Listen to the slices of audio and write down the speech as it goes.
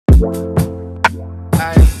What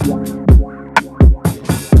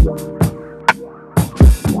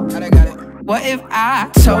if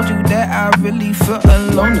I told you that I really feel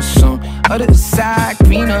alone or some other side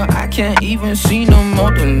greener? I can't even see no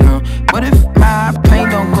more than love. What if my pain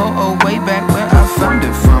don't go away back where I found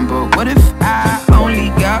it from? But what if I only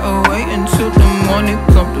got away until the morning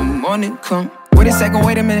come, the morning come? Wait a second,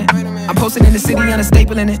 wait a minute. I'm posted in the city on a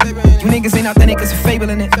staple in it. You niggas ain't authentic, it's a fable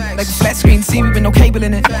in it. Like a flat screen TV with no cable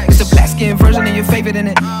in it. It's a black skin version of your favorite in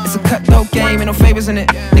it. It's a cutthroat game and no favors in it.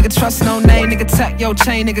 Nigga trust no name, nigga tuck your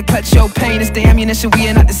chain, nigga clutch your pain. It's the ammunition, we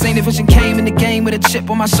ain't not the same division. Came in the game with a chip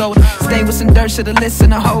on my shoulder. Stay with some dirt, should've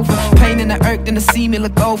listened to Hover. Pain in the irk, then to see me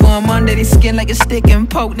look over. On Monday they skin like a stick and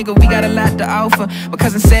poke. Nigga, we got a lot to offer. My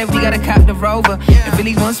cousin said we gotta cop the Rover. And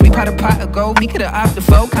really once we pot a pot of gold, we could've opted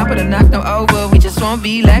for, comp it or knocked them over. We just won't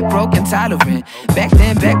be like broke and tolerant. Back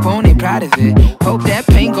then, backbone ain't proud of it. Hope that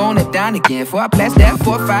pain gon' it down again. Before I blast that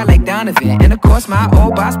 4-5 like Donovan. And of course, my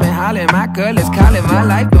old boss been hollering. My girl is calling. My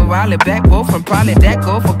life been wildin'. Back both from probably that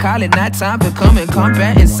go for calling. Not time to come and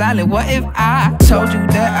combat and silent. What if I told you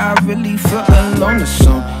that I really feel alone or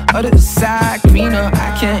some other side greener?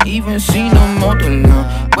 I can't even see no more than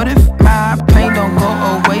love. What if my pain don't go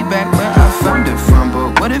away back where I found it from?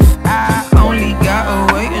 But what if I only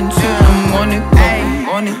got away until the morning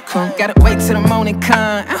come? Gotta wait till the morning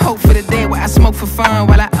come. I hope for the day where I smoke for fun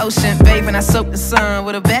while I ocean bathe and I soak the sun.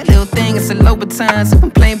 With a bad little thing, it's a low baton. So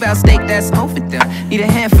complain about steak that's overdone. Need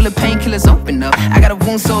a handful of painkillers, open up. I got a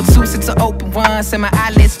wound so too, it's an open one. Say my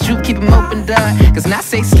eyelids droop, keep them open done. Cause when I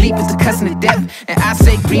say sleep, it's the cousin of death. And I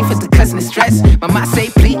say grief, it's the cousin of stress. My mind say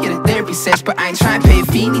please get a therapy session, but I ain't trying to pay a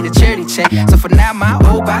fee, need a charity check. So for now, my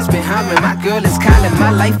old boss been hollering. My girl is calling,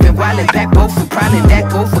 my life been wildin'. Back both for prowling,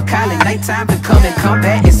 that go for calling. Nighttime to come and come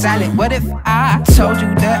back and silent. What if I told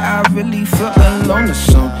you that I really feel alone or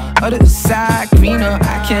some other side greener?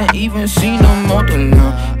 I can't even see no more than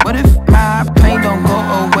love. What if my pain don't go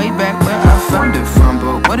away back where I found it from?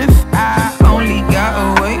 But what if I only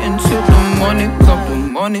got away until the morning come, the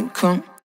morning come?